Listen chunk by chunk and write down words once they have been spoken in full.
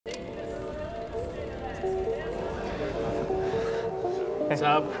What's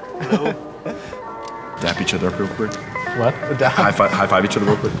up? Hello. Dap each other up real quick. What? High five each other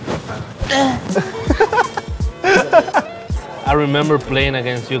real quick. I remember playing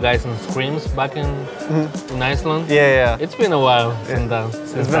against you guys in scrims back in Iceland. Yeah. It's been a while since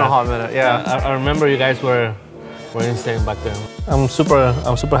It's been a hot minute. Yeah. I remember you guys were insane back then. I'm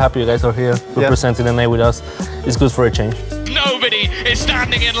super happy you guys are here representing the EMEA with us. It's good for a change. Nobody is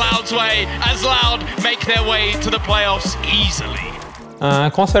standing in Loud's way as Loud make their way to the playoffs easily.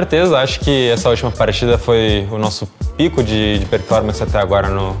 Com certeza, acho que essa última partida foi o nosso pico de performance até agora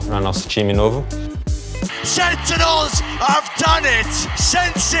no nosso time novo. Sentinels have done it!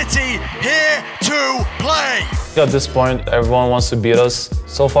 Sen City here to play! At this point, everyone wants to beat us.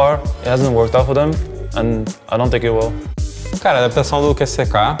 So far, it hasn't worked out for them, and I don't think it will. Cara, a adaptação do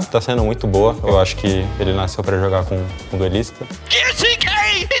QCK tá sendo muito boa. Eu acho que ele nasceu para jogar com duelista.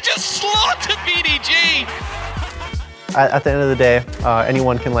 QCK! He just slaughtered VDG! At the end of the day,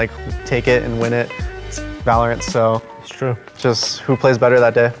 anyone can like take it and win it. It's Valorant, so it's true. Just who plays better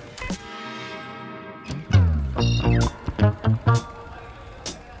that day.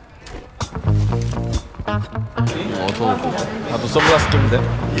 나도 선글라스 끼면 돼?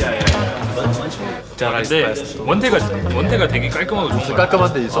 자, 근데 원태가 되게 깔끔하고 좋은 거야.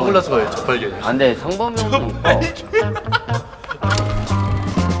 깔끔한데 이 선글라스가 저팔계. 안 돼, 상범이 형.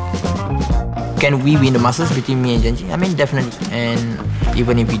 Can we win the Masters between me and Gen.G? I mean, definitely. And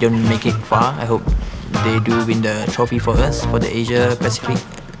even if we don't make it far, I hope they do win the trophy for us, for the Asia Pacific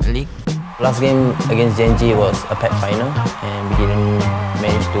League. Last game against Gen.G was a pack final, and we didn't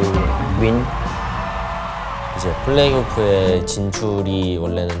manage to win. 이제 플레이오프에 진출이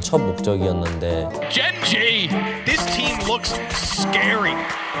원래는 첫 목적이었는데. Gen.G, this team looks scary.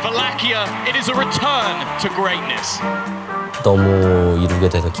 Valakia, it is a return to greatness. 너무 이루게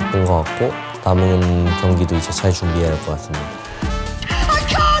돼서 기쁜 것 같고 남은 경기도 이제 잘 준비해야 할 것 같습니다. I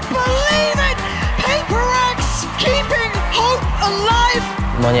can't believe it! Paper X keeping hope alive!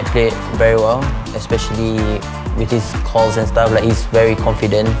 Monyet played very well, especially with his calls and stuff. Like he's very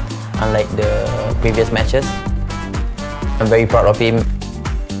confident, unlike the previous matches. I'm very proud of him.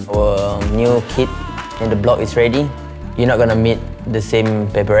 Our new kid in the block is ready. You're not gonna meet the same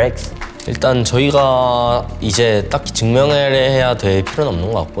Paper X. 일단 저희가 이제 딱히 증명해야 될 필요는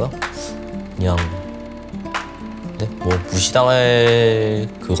없는 것 같고요. 그냥 뭐 무시당할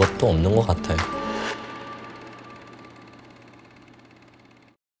그것도 없는 것 같아요.